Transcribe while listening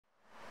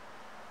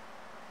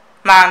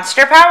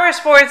Monster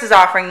Powersports is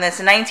offering this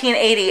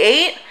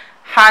 1988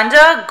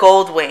 Honda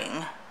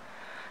Goldwing.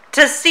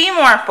 To see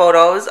more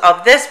photos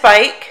of this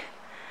bike,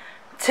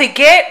 to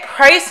get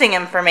pricing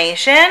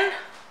information,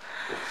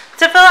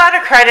 to fill out a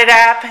credit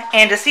app,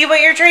 and to see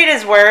what your trade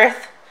is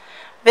worth,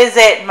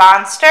 visit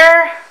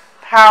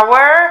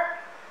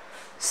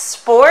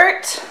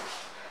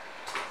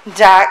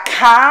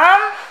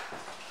monsterpowersport.com.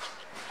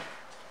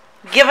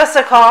 Give us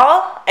a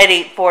call at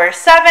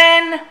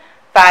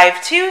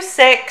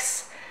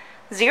 847-526-0500.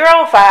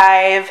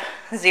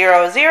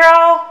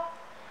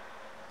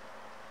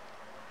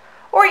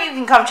 Or you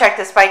can come check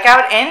this bike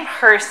out in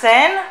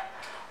person.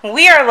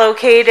 We are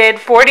located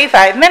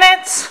 45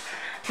 minutes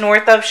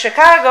north of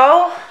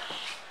Chicago.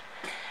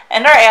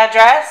 And our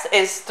address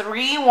is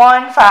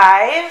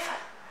 315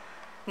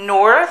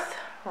 North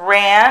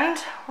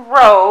Rand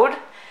Road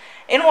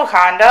in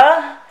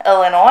Wauconda,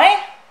 Illinois.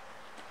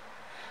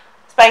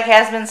 This bike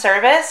has been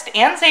serviced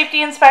and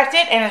safety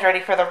inspected and is ready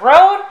for the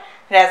road.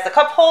 It has the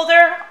cup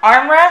holder,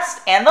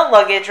 armrest, and the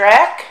luggage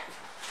rack.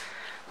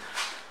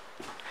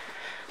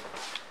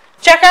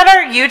 Check out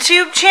our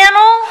YouTube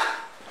channel.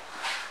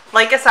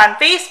 Like us on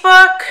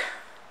Facebook.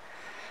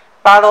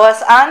 Follow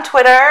us on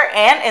Twitter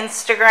and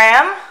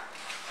Instagram.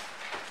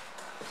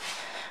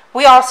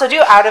 We also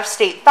do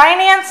out-of-state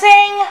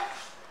financing.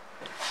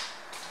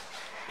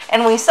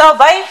 And we sell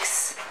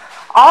bikes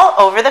all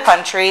over the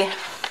country.